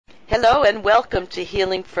Hello and welcome to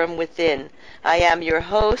Healing from Within. I am your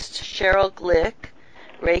host, Cheryl Glick,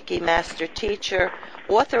 Reiki Master Teacher,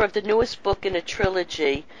 author of the newest book in a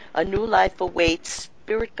trilogy, A New Life Awaits,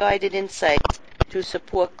 Spirit-Guided Insights to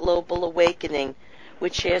Support Global Awakening,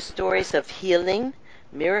 which shares stories of healing,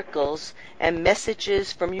 miracles, and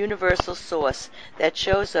messages from universal source that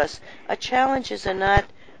shows us our challenges are not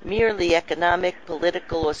merely economic,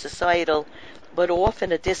 political, or societal, but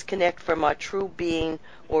often a disconnect from our true being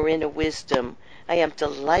or inner wisdom. I am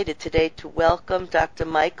delighted today to welcome Dr.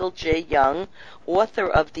 Michael J. Young, author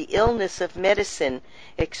of The Illness of Medicine,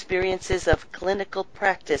 Experiences of Clinical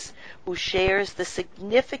Practice, who shares the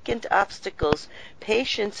significant obstacles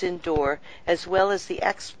patients endure as well as the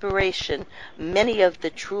aspiration many of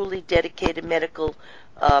the truly dedicated medical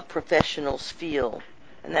professionals feel.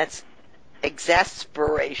 And that's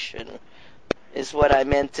exasperation is what I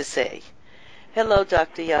meant to say. Hello,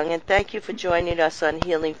 Dr. Young, and thank you for joining us on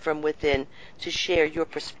Healing from Within to share your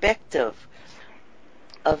perspective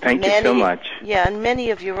of Thank you so much. Yeah, and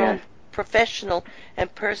many of your own professional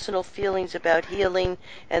and personal feelings about healing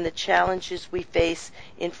and the challenges we face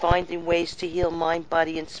in finding ways to heal mind,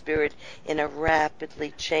 body, and spirit in a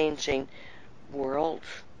rapidly changing world.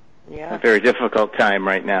 Yeah. A very difficult time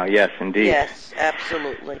right now, yes, indeed. Yes,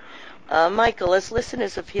 absolutely. Michael, as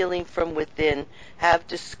listeners of Healing from Within have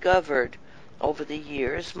discovered over the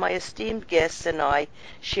years, my esteemed guests and I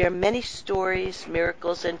share many stories,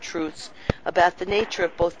 miracles, and truths about the nature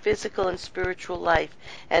of both physical and spiritual life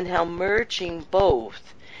and how merging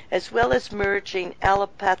both, as well as merging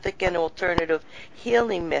allopathic and alternative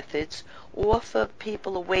healing methods, offer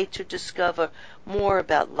people a way to discover more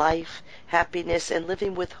about life, happiness, and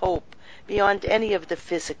living with hope beyond any of the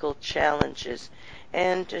physical challenges.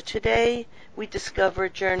 And today we discover a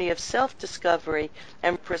journey of self-discovery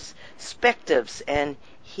and perspectives and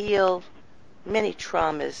heal many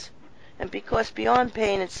traumas. And because beyond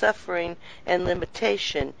pain and suffering and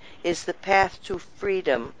limitation is the path to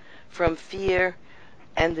freedom from fear,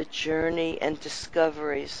 and the journey and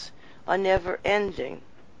discoveries are never ending.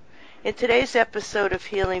 In today's episode of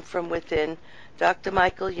Healing from Within, Dr.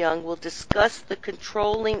 Michael Young will discuss the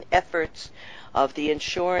controlling efforts of the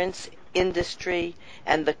insurance industry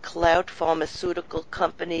and the cloud pharmaceutical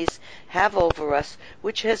companies have over us,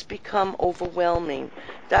 which has become overwhelming.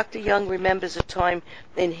 Dr. Young remembers a time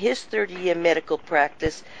in his 30-year medical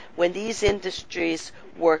practice when these industries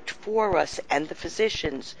worked for us and the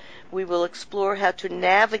physicians. We will explore how to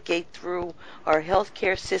navigate through our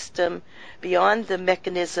healthcare system beyond the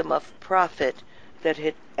mechanism of profit that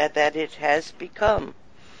it has become.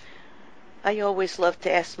 I always love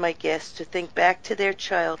to ask my guests to think back to their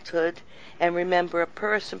childhood and remember a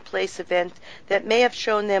person, place, event that may have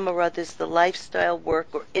shown them or others the lifestyle, work,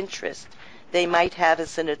 or interest they might have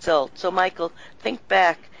as an adult. So, Michael, think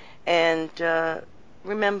back and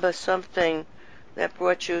remember something that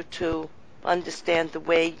brought you to understand the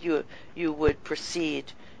way you would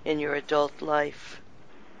proceed in your adult life.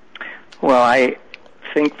 Well, I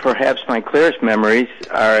think perhaps my clearest memories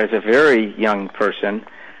are as a very young person.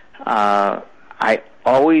 I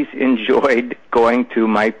always enjoyed going to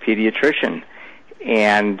my pediatrician,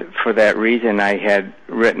 and for that reason I had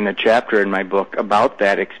written a chapter in my book about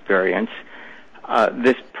that experience.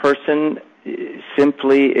 This person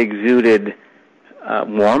simply exuded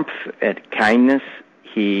warmth and kindness.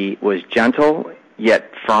 He was gentle,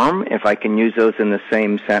 yet firm, if I can use those in the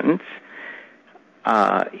same sentence.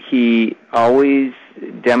 He always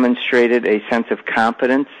demonstrated a sense of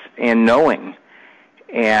confidence and knowing.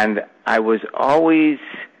 And I was always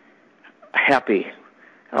happy.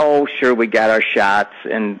 Oh, sure, we got our shots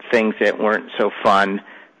and things that weren't so fun,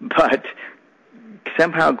 but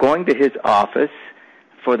somehow going to his office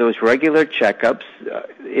for those regular checkups,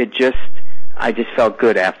 I just felt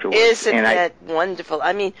good afterwards. Isn't that wonderful?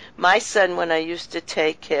 I mean, my son, when I used to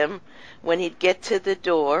take him, when he'd get to the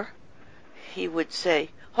door, he would say,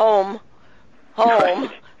 "Home, home."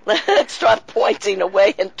 Right. Let's start pointing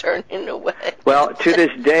away and turning away. Well, to this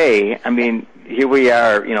day, I mean, here we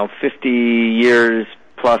are, 50 years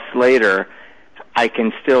plus later, I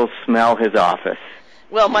can still smell his office.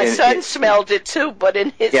 Well, my son smelled it too, but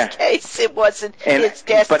in his case, it wasn't his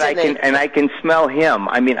destiny. But I can smell him.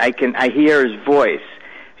 I mean, I hear his voice.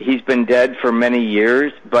 He's been dead for many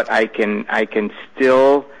years, but I can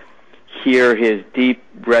still hear his deep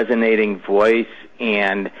resonating voice,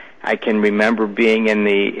 and I can remember being in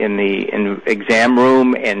the exam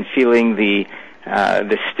room and feeling the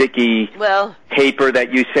sticky paper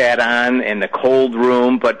that you sat on in the cold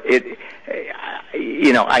room, but it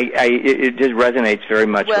just resonates very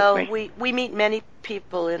much with me. Well, we meet many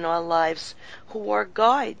people in our lives who are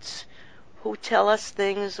guides, who tell us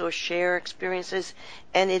things or share experiences,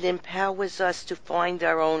 and it empowers us to find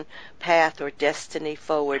our own path or destiny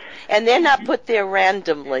forward. And they're not put there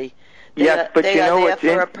randomly. Yes, but they you know are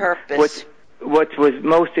there what's for a purpose. What was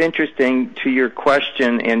most interesting to your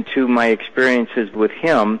question and to my experiences with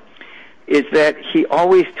him is that he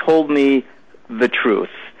always told me the truth.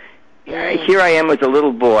 Here I am as a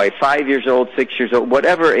little boy, 5 years old, 6 years old,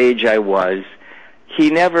 whatever age I was. He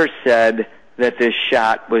never said that this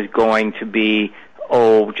shot was going to be,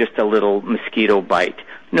 just a little mosquito bite.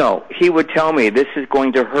 No, he would tell me, this is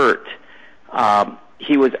going to hurt.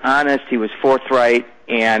 He was honest, he was forthright,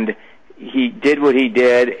 and he did what he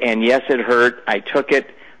did, and yes, it hurt. I took it,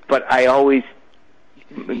 but I always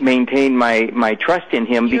maintained my trust in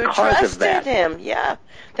him because of that. You trusted him, yeah.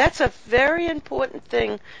 That's a very important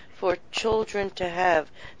thing for children to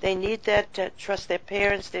have. They need that to trust their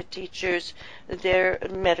parents, their teachers, their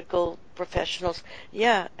medical professionals.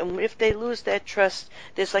 Yeah, and if they lose that trust,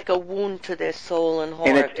 there's like a wound to their soul and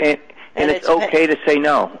heart. And it's okay to say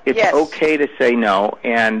no. It's okay to say no.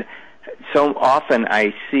 And so often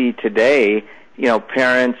I see today,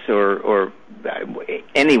 parents or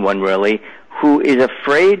anyone really, who is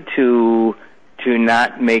afraid to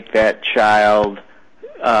not make that child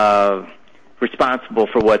responsible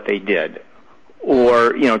for what they did,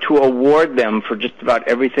 or to award them for just about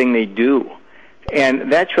everything they do.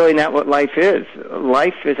 And that's really not what life is.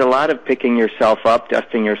 Life is a lot of picking yourself up,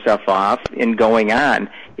 dusting yourself off, and going on.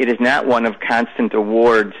 It is not one of constant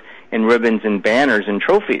awards and ribbons and banners and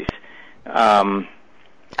trophies. And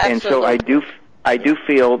so I do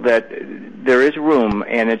feel that there is room,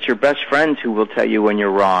 and it's your best friends who will tell you when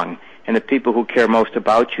you're wrong, and the people who care most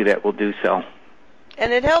about you that will do so.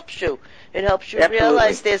 And it helps you. It helps you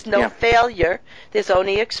realize there's no failure. There's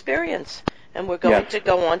only experience. And we're going to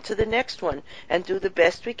go on to the next one and do the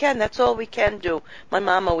best we can. That's all we can do. My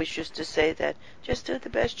mom always used to say that. Just do the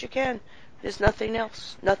best you can. There's nothing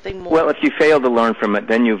else, nothing more. Well, if you fail to learn from it,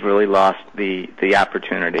 then you've really lost the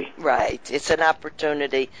opportunity. Right. It's an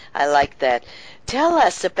opportunity. I like that. Tell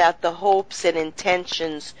us about the hopes and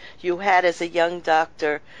intentions you had as a young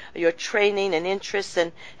doctor, your training and interests,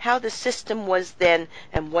 and how the system was then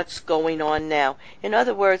and what's going on now. In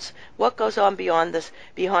other words, what goes on behind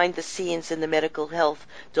the scenes in the medical health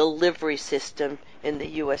delivery system in the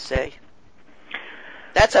USA?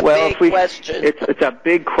 That's a big question. It's a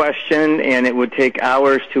big question, and it would take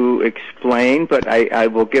hours to explain, but I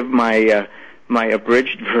will give my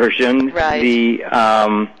abridged version. Right.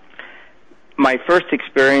 My first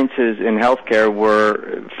experiences in healthcare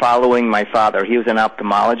were following my father. He was an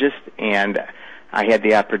ophthalmologist, and I had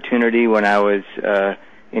the opportunity when I was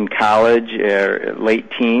in college,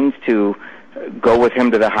 late teens, to go with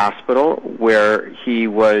him to the hospital, where he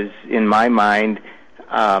was, in my mind,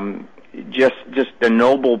 just a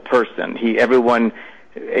noble person. Everyone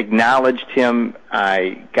acknowledged him.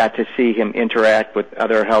 I got to see him interact with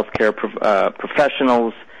other healthcare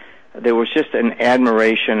professionals. There was just an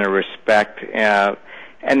admiration, a respect, and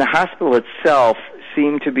the hospital itself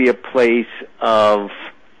seemed to be a place of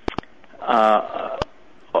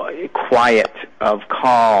quiet, of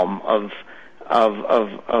calm,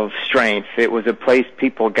 of strength. It was a place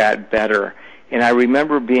people got better. And I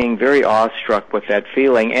remember being very awestruck with that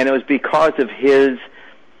feeling, and it was because of his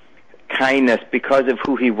kindness, because of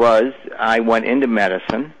who he was. I went into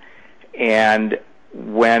medicine, and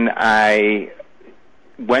when I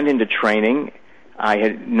went into training, I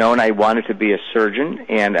had known I wanted to be a surgeon,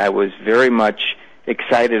 and I was very much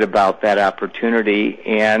excited about that opportunity.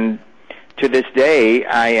 And to this day,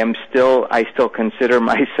 I still consider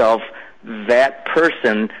myself that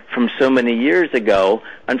person from so many years ago.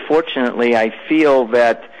 Unfortunately, I feel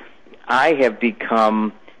that I have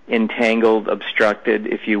become entangled, obstructed,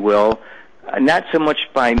 if you will, not so much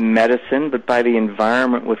by medicine, but by the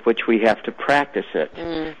environment with which we have to practice it.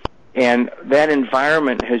 And that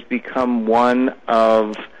environment has become one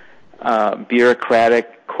of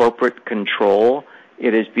bureaucratic corporate control.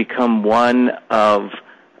 It has become one of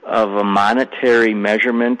a monetary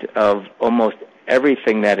measurement of almost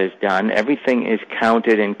everything that is done. Everything is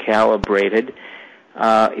counted and calibrated.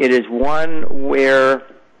 It is one where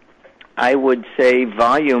I would say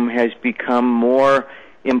volume has become more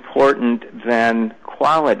important than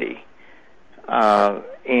quality.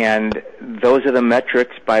 And those are the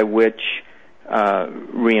metrics by which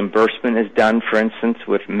reimbursement is done, for instance,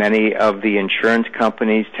 with many of the insurance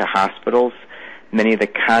companies to hospitals, many of the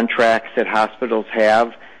contracts that hospitals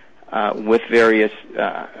have with various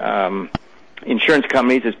insurance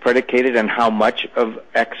companies is predicated on how much of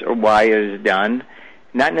X or Y is done,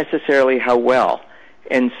 not necessarily how well.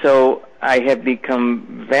 And so I have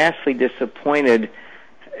become vastly disappointed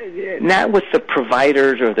not with the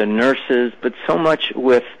providers or the nurses, but so much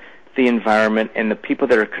with the environment and the people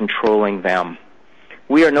that are controlling them.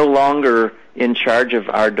 We are no longer in charge of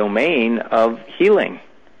our domain of healing.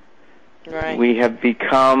 Right. We have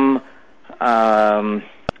become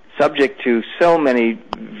subject to so many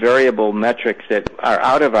variable metrics that are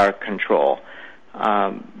out of our control.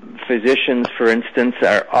 Physicians, for instance,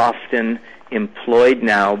 are often employed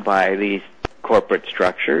now by these corporate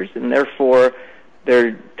structures, and therefore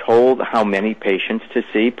they're told how many patients to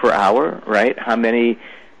see per hour, right? How many,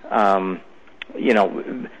 how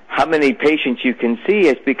many patients you can see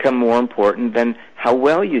has become more important than how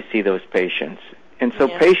well you see those patients. And so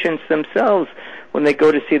patients themselves, when they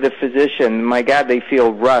go to see the physician, my God, they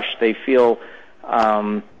feel rushed. They feel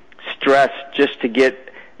stressed just to get,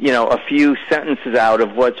 a few sentences out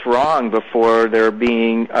of what's wrong before they're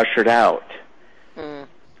being ushered out. Mm.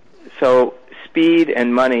 So speed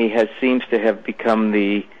and money seems to have become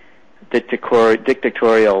the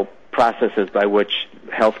dictatorial processes by which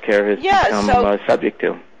healthcare has become subject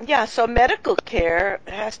to. Yeah, so medical care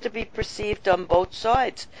has to be perceived on both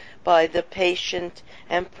sides by the patient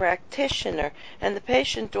and practitioner. And the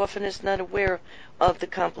patient often is not aware of the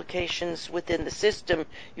complications within the system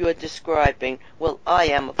you are describing. Well, I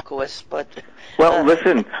am, of course, but... Well,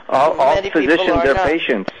 listen, all physicians are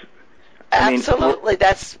patients. Absolutely.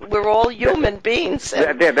 We're all human beings.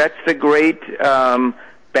 That's the great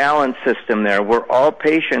balance system there. We're all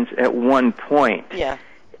patients at one point. Yeah.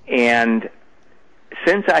 And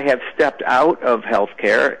since I have stepped out of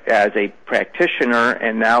healthcare as a practitioner,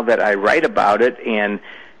 and now that I write about it and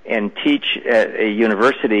teach at a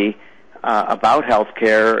university about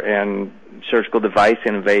healthcare and surgical device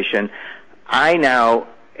innovation, I now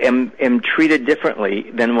am treated differently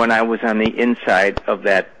than when I was on the inside of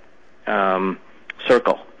that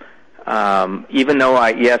circle. Even though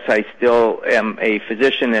I still am a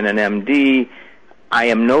physician and an MD, I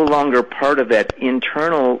am no longer part of that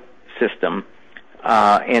internal system.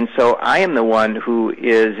 And so I am the one who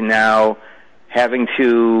is now having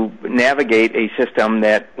to navigate a system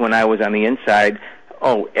that when I was on the inside,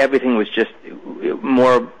 everything was just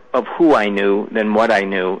more of who I knew than what I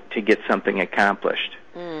knew to get something accomplished.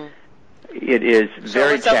 Mm. It is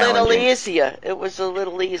very challenging. So it was a little easier. It was a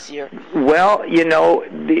little easier. Well, in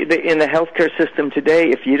the healthcare system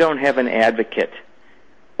today, if you don't have an advocate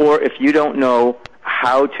or if you don't know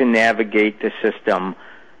how to navigate the system,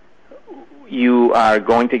 you are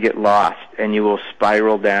going to get lost and you will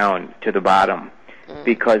spiral down to the bottom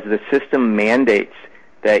because the system mandates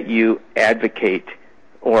that you advocate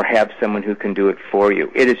or have someone who can do it for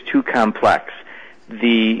you. It is too complex.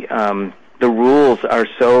 The rules are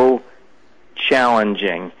so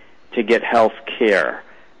challenging to get health care,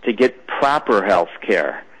 to get proper health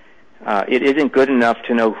care. It isn't good enough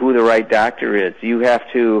to know who the right doctor is. You have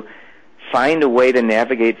to find a way to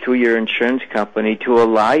navigate through your insurance company to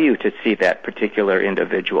allow you to see that particular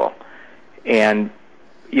individual. And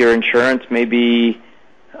your insurance may be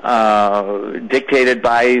dictated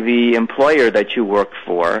by the employer that you work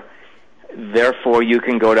for. Therefore, you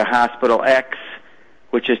can go to Hospital X,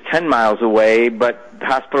 which is 10 miles away, but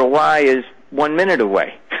Hospital Y is 1 minute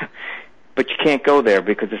away. But you can't go there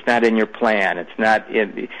because it's not in your plan. It's not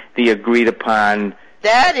in the agreed upon.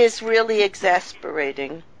 That is really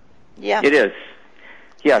exasperating. Yeah. It is.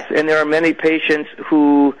 Yes, and there are many patients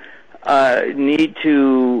who need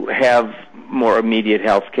to have more immediate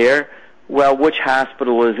health care. Well, which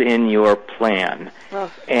hospital is in your plan?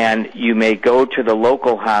 Oh. And you may go to the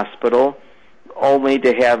local hospital only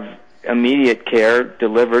to have immediate care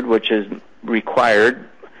delivered, which is required,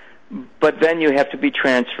 but then you have to be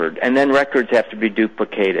transferred, and then records have to be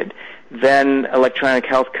duplicated. Then electronic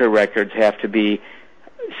healthcare records have to be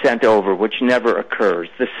sent over, which never occurs.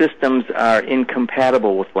 The systems are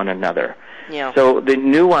incompatible with one another. Yeah. So the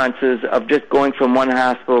nuances of just going from one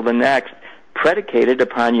hospital to the next, predicated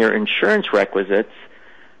upon your insurance requisites,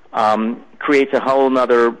 creates a whole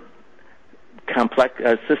other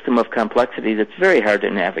system of complexity that's very hard to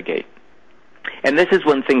navigate. And this is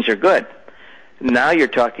when things are good. Now you're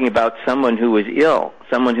talking about someone who is ill,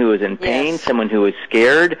 someone who is in pain, Yes. someone who is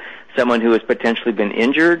scared, someone who has potentially been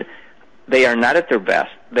injured. They are not at their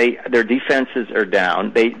best. Their defenses are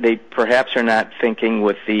down. They perhaps are not thinking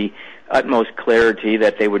with the utmost clarity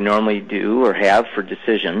that they would normally do or have for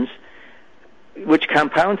decisions, which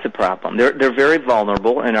compounds the problem. They're very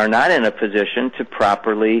vulnerable and are not in a position to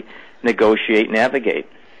properly negotiate, navigate.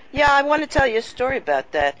 Yeah, I want to tell you a story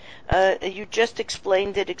about that. You just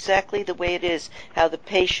explained it exactly the way it is, how the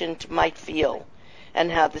patient might feel,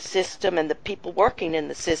 and how the system and the people working in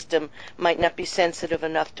the system might not be sensitive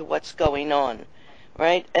enough to what's going on,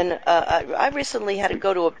 right? And I recently had to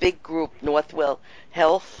go to a big group, Northwell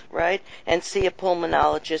Health, right, and see a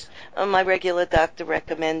pulmonologist. My regular doctor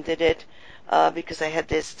recommended it because I had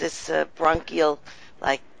this bronchial,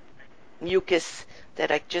 like, mucus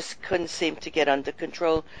that I just couldn't seem to get under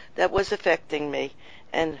control that was affecting me.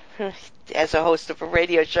 And as a host of a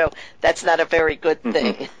radio show, that's not a very good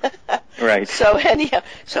thing. Right. So anyhow,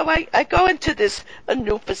 I go into a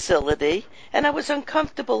new facility, and I was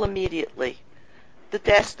uncomfortable immediately. The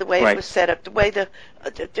desk, the way it was set up, the way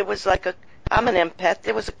there was like I'm an empath.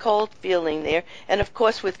 There was a cold feeling there, and of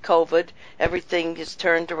course with COVID, everything is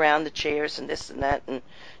turned around, the chairs and this and that, and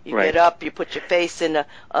you get up, you put your face in a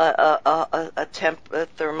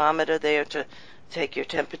thermometer there to take your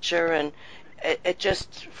temperature, and it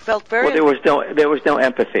just felt very. Well, there was no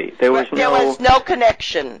empathy. There was no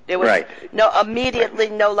connection. There was no immediately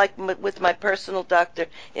no, like with my personal doctor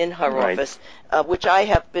in her office, which I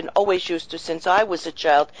have been always used to since I was a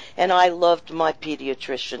child, and I loved my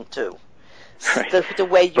pediatrician too. Right. The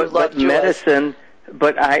way you loved yours. Medicine.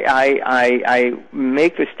 But I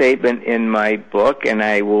make the statement in my book, and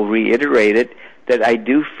I will reiterate it, that I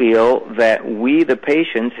do feel that we, the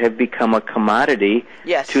patients, have become a commodity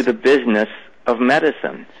to the business of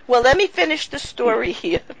medicine. Well, let me finish the story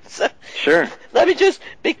here. Sure. Let me just,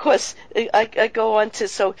 because I go on to,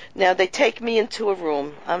 so now they take me into a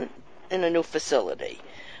room. I'm in a new facility,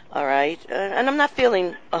 all right? And I'm not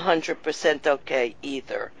feeling 100% okay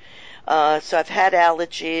either. So I've had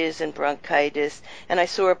allergies and bronchitis, and I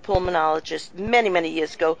saw a pulmonologist many, many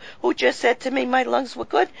years ago who just said to me my lungs were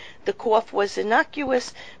good. The cough was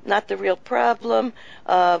innocuous, not the real problem.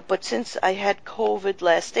 But since I had COVID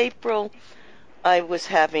last April, I was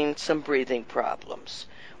having some breathing problems.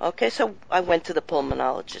 Okay, so I went to the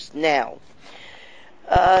pulmonologist now.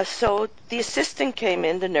 So the assistant came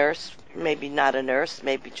in, the nurse, maybe not a nurse,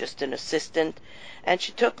 maybe just an assistant, and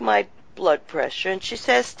she took my blood pressure, and she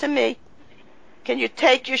says to me, "Can you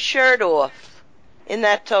take your shirt off?" in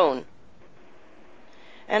that tone.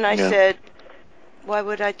 And I said, "Why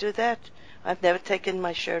would I do that? I've never taken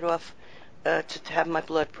my shirt off to have my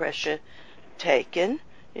blood pressure taken.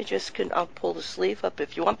 You just I'll pull the sleeve up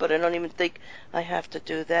if you want, but I don't even think I have to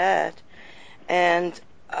do that." And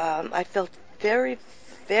I felt very,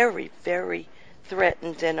 very, very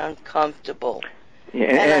threatened and uncomfortable. Yeah,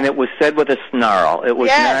 and it was said with a snarl. It was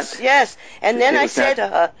Yes. And then I said to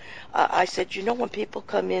her, I said, "You know, when people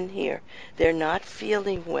come in here, they're not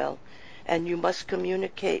feeling well, and you must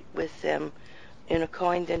communicate with them in a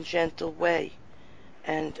kind and gentle way."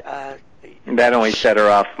 And that only set her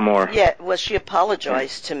off more. Yeah, well, she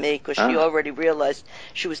apologized to me because she already realized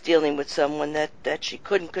she was dealing with someone that she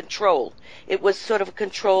couldn't control. It was sort of a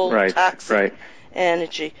controlled, toxic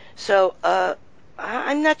energy. So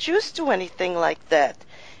I'm not used to anything like that.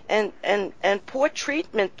 And poor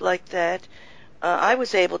treatment like that, I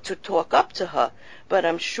was able to talk up to her, but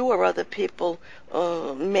I'm sure other people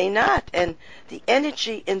may not. And the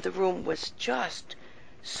energy in the room was just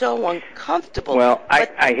so uncomfortable. Well,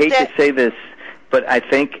 I hate to say this, but I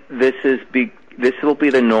think this will be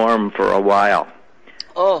the norm for a while.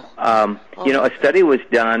 You know, a study was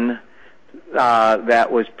done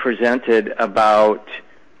that was presented about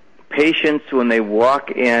patients when they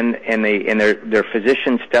walk in and their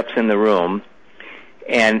physician steps in the room,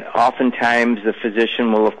 and oftentimes the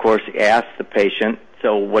physician will, of course, ask the patient,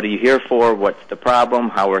 "So what are you here for? What's the problem?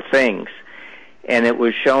 How are things?" And it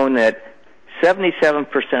was shown that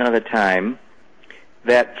 77% of the time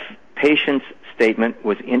that patient's statement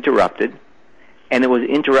was interrupted, and it was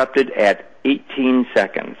interrupted at 18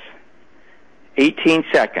 seconds. 18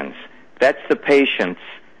 seconds. That's the patient's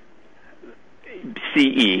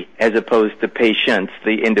CE as opposed to patients,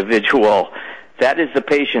 the individual. That is the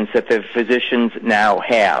patients that the physicians now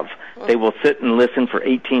have. They will sit and listen for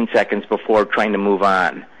 18 seconds before trying to move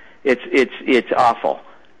on. It's awful.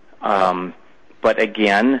 But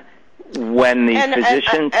again, when the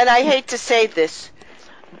physicians... And I hate to say this,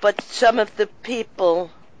 but some of the people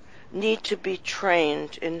need to be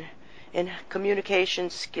trained in communication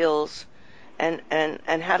skills and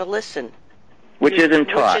how to listen. Which isn't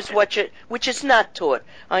taught. Which is not taught.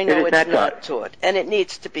 I know it's not taught, and it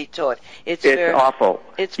needs to be taught. It's awful.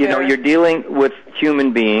 You know, you're dealing with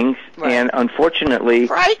human beings, and unfortunately,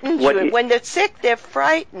 frightened. When they're sick, they're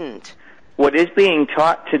frightened. What is being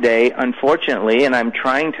taught today, unfortunately, and I'm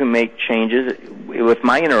trying to make changes with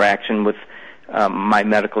my interaction with my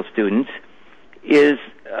medical students, is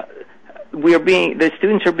the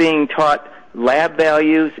students are being taught lab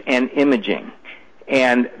values and imaging.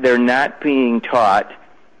 And they're not being taught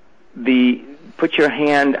put your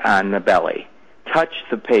hand on the belly, touch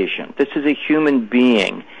the patient. This is a human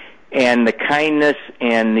being. and the kindness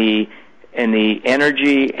and the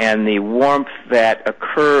energy and the warmth that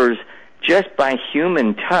occurs just by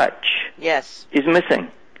human touch Yes. is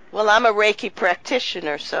missing. Well, I'm a Reiki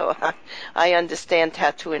practitioner, so I understand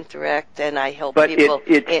how to interact, and I help But people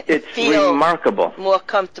it's feel remarkable. more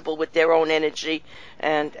comfortable with their own energy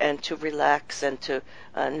and to relax and to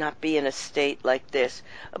not be in a state like this.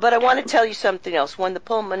 But I want to tell you something else. When the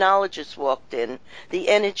pulmonologist walked in, the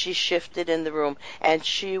energy shifted in the room, and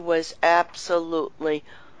she was absolutely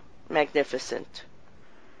magnificent.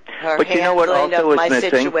 Her But you know what handling also of is my missing?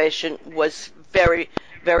 situation was very,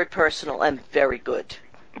 very personal and very good.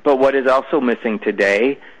 But what is also missing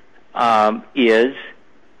today is,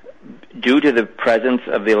 due to the presence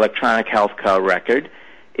of the electronic health call record,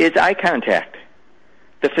 is eye contact.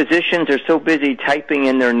 The physicians are so busy typing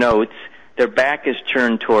in their notes, their back is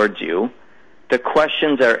turned towards you. The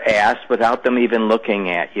questions are asked without them even looking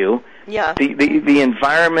at you. Yeah. The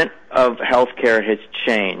environment of healthcare has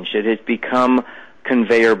changed. It has become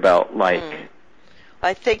conveyor belt like.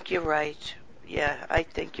 I think you're right. Yeah, I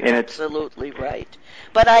think you're And absolutely right.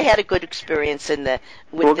 But I had a good experience in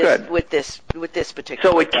with this particular.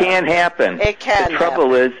 So it can happen. It can.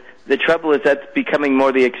 The trouble is that's becoming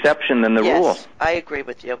more the exception than the rule. Yes, I agree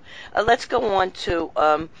with you. Let's go on to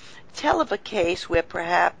tell of a case where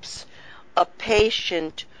perhaps a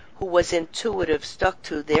patient who was intuitive stuck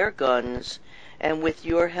to their guns, and with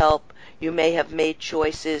your help, you may have made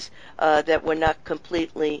choices that were not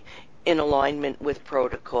completely in alignment with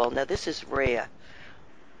protocol. Now, this is rare,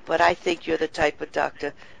 but I think you're the type of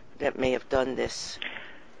doctor that may have done this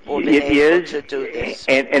or been able to do this.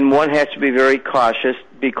 And one has to be very cautious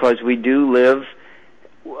because we live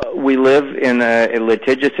in a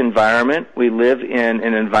litigious environment. We live in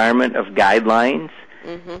an environment of guidelines,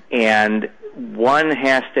 and one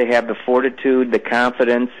has to have the fortitude, the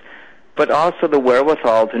confidence, but also the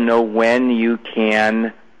wherewithal to know when you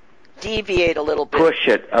can deviate a little bit, push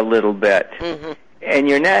it a little bit. And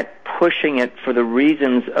you're not pushing it for the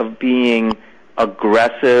reasons of being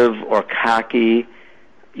aggressive or cocky.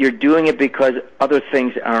 You're doing it because other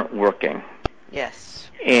things aren't working. Yes.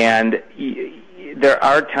 And there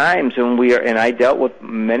are times when and I dealt with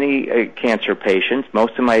many cancer patients.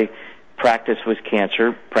 Most of my practice was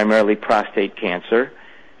cancer, primarily prostate cancer.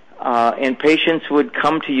 And patients would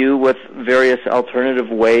come to you with various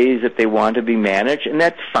alternative ways that they want to be managed, and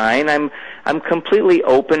that's fine. I'm completely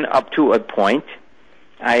open up to a point.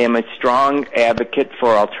 I am a strong advocate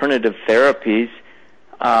for alternative therapies,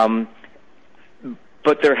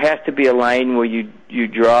 but there has to be a line where you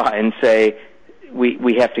draw and say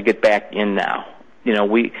we have to get back in now. You know,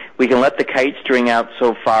 we can let the kite string out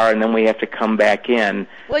so far, and then we have to come back in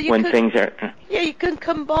things are. Yeah, you can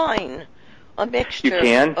combine a mixture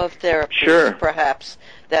of therapies, sure, perhaps,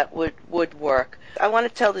 that would work. I want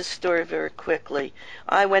to tell this story very quickly.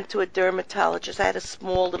 I went to a dermatologist. I had a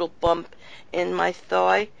small little bump in my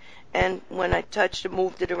thigh, and when I touched it,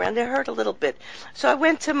 moved it around, it hurt a little bit. So I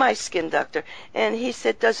went to my skin doctor, and he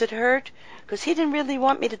said, "Does it hurt?" Because he didn't really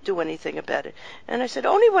want me to do anything about it. And I said,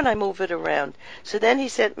 "Only when I move it around." So then he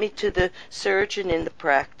sent me to the surgeon in the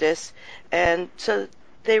practice, and so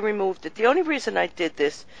they removed it. The only reason I did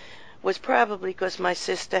this was probably because my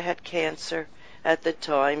sister had cancer at the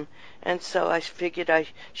time, and so I figured I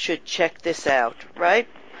should check this out, right?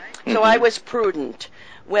 So I was prudent.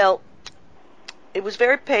 Well, it was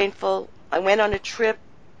very painful. I went on a trip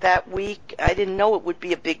that week. I didn't know it would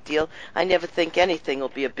be a big deal. I never think anything will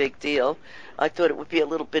be a big deal. I thought it would be a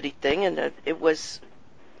little bitty thing, and it was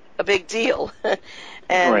a big deal.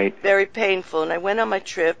 And very painful. And I went on my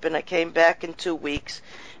trip, and I came back in 2 weeks,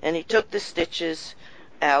 and he took the stitches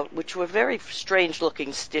out, which were very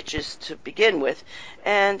strange-looking stitches to begin with,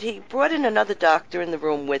 and he brought in another doctor in the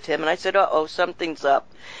room with him, and I said, "Uh-oh, something's up."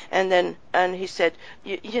 And he said,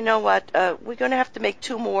 you know what, we're going to have to make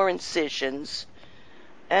 2 more incisions.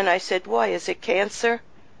 And I said, "Why, is it cancer?"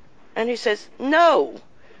 And he says, "No."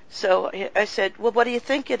 So I said, "Well, what do you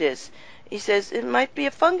think it is?" He says, "It might be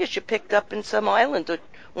a fungus you picked up in some island or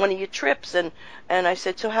one of your trips." And I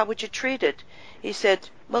said, "So how would you treat it?" He said,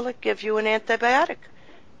 "Well, I'd give you an antibiotic."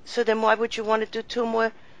 So then why would you want to do two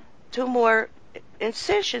more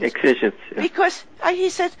incisions? Excisions. Yeah. He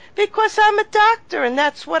said, "Because I'm a doctor and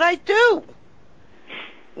that's what I do."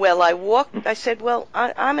 Well, I said, "Well,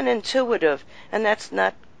 I'm an intuitive and that's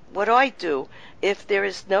not what I do. If there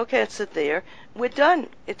is no cancer there, we're done.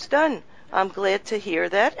 It's done. I'm glad to hear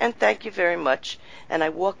that, and thank you very much." And I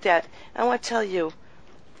walked out. I want to tell you,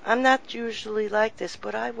 I'm not usually like this,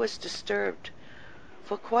 but I was disturbed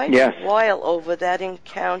for quite a while over that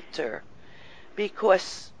encounter,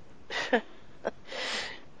 because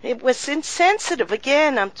It was insensitive.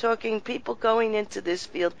 Again, I'm talking people going into this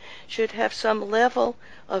field should have some level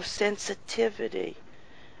of sensitivity.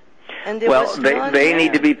 And there was none they there.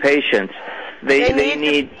 need to be patient. They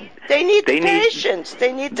need patience.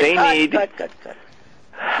 They need to cut.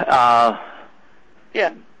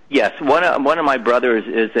 Yeah. Yes, one of my brothers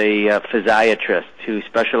is a physiatrist who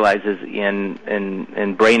specializes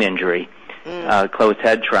in brain injury, closed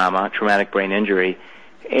head trauma, traumatic brain injury.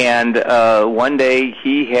 And one day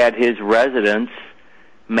he had his residents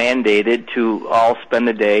mandated to all spend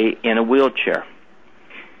the day in a wheelchair.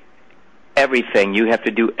 Everything. You have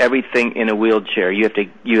to do everything in a wheelchair. You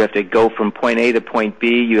have to go from point A to point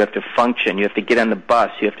B. You have to function. You have to get on the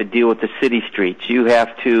bus. You have to deal with the city streets. You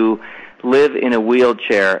have to live in a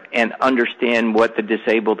wheelchair and understand what the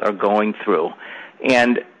disabled are going through.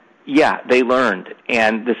 And yeah, they learned.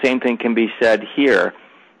 And the same thing can be said here.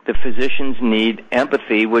 The physicians need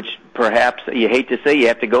empathy, which perhaps you hate to say you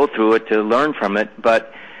have to go through it to learn from it,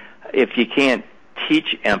 but if you can't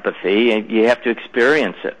teach empathy, you have to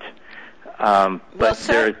experience it. But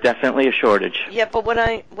there's definitely a shortage. Yeah, but what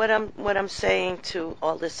I'm saying to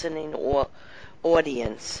our listening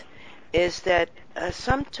audience is that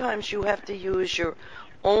sometimes you have to use your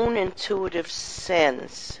own intuitive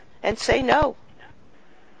sense and say no.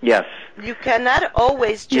 Yes. You cannot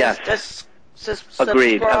always just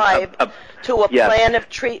subscribe to a plan of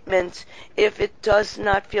treatment if it does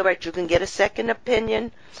not feel right. You can get a second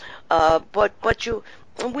opinion, but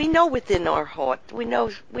we know within our heart. We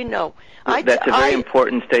know. That's a very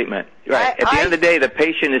important statement. Right. At the end of the day, the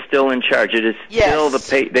patient is still in charge. It is still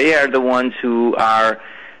they are the ones who are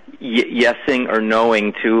yesing or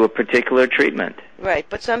knowing to a particular treatment. Right,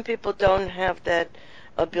 but some people don't have that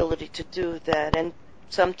ability to do that, and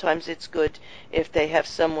sometimes it's good if they have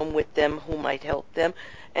someone with them who might help them.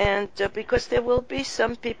 And because there will be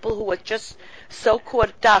some people who are just so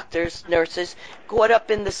caught, doctors, nurses, caught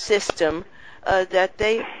up in the system that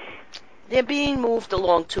they're being moved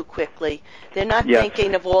along too quickly. They're not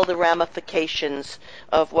thinking of all the ramifications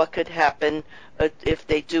of what could happen if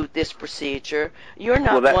they do this procedure. You're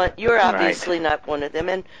not one. You're obviously not one of them,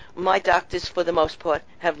 and my doctors, for the most part,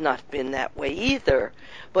 have not been that way either.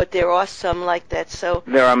 But there are some like that. So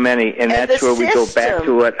there are many, and that's where we go back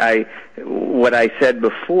to what I said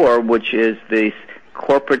before, which is this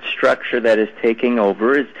corporate structure that is taking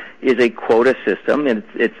over is a quota system, and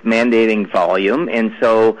it's mandating volume, and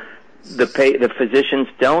so the physicians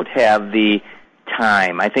don't have the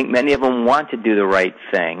time. I think many of them want to do the right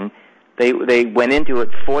thing. They went into it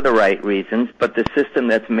for the right reasons, but the system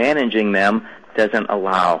that's managing them doesn't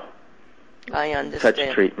allow such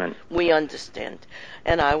treatment. We understand.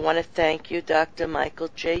 And I want to thank you, Dr. Michael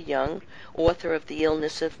J. Young, author of The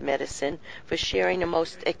Illness of Medicine, for sharing a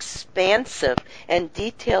most expansive and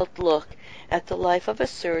detailed look at the life of a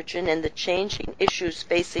surgeon and the changing issues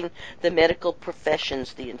facing the medical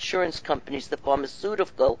professions, the insurance companies, the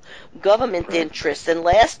pharmaceutical, government interests, and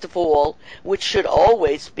last of all, which should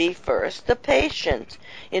always be first, the patient.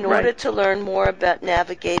 In order to learn more about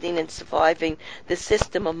navigating and surviving the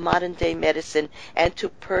system of modern-day medicine and to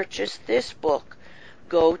purchase this book,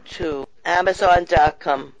 go to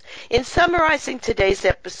Amazon.com. In summarizing today's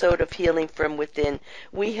episode of Healing from Within,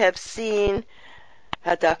 we have seen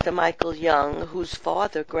how Dr. Michael Young, whose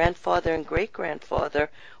father, grandfather, and great-grandfather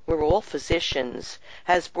were all physicians,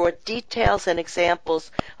 has brought details and examples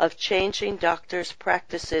of changing doctors'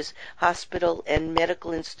 practices, hospital and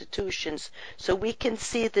medical institutions, so we can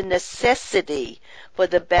see the necessity for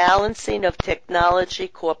the balancing of technology,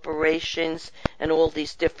 corporations, and all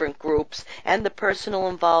these different groups, and the personal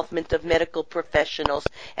involvement of medical professionals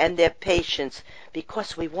and their patients,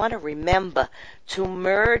 because we want to remember to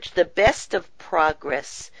merge the best of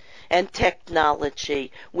progress and technology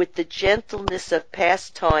with the gentleness of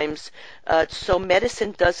past times, so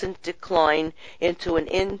medicine doesn't decline into an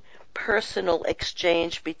impersonal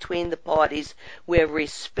exchange between the parties where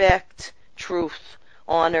respect, truth,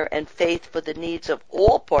 honor, and faith for the needs of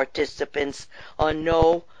all participants are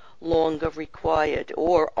no longer required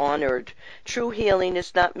or honored. True healing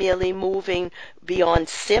is not merely moving beyond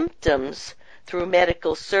symptoms through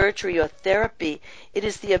medical surgery or therapy. It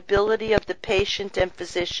is the ability of the patient and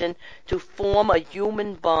physician to form a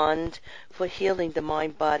human bond for healing the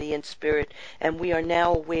mind, body, and spirit. And we are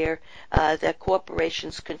now aware that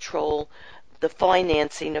corporations control the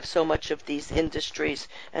financing of so much of these industries,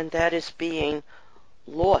 and that is being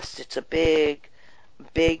lost. It's a big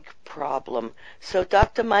problem. So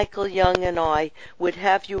Dr. Michael Young and I would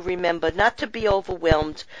have you remember not to be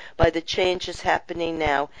overwhelmed by the changes happening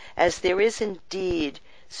now, as there is indeed,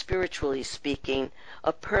 spiritually speaking,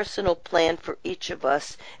 a personal plan for each of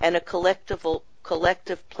us and a collective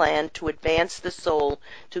collective plan to advance the soul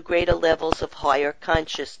to greater levels of higher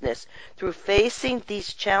consciousness. Through facing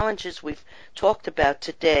these challenges we've talked about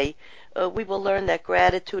today, we will learn that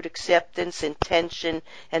gratitude, acceptance, intention,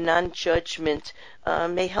 and non-judgment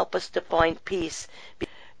may help us to find peace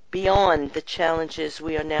beyond the challenges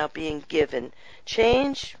we are now being given.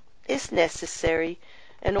 Change is necessary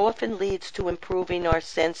and often leads to improving our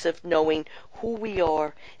sense of knowing who we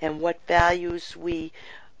are and what values we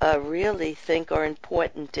really think are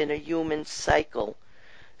important in a human cycle.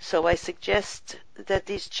 So I suggest that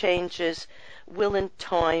these changes will in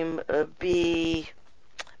time be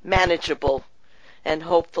manageable, and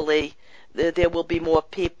hopefully there will be more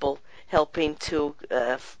people helping to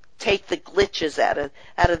take the glitches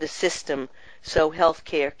out of the system so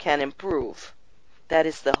healthcare can improve. That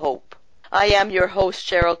is the hope. I am your host,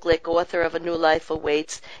 Cheryl Glick, author of A New Life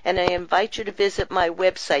Awaits, and I invite you to visit my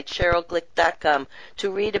website, CherylGlick.com,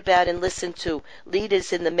 to read about and listen to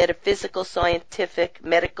leaders in the metaphysical, scientific,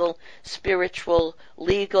 medical, spiritual,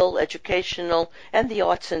 legal, educational, and the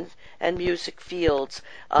arts and music fields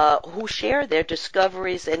who share their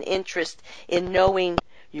discoveries and interest in knowing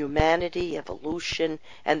humanity, evolution,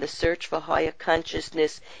 and the search for higher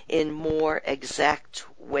consciousness in more exact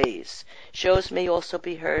ways. Shows may also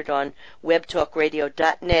be heard on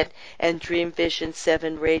webtalkradio.net and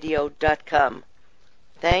dreamvision7radio.com.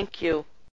 Thank you.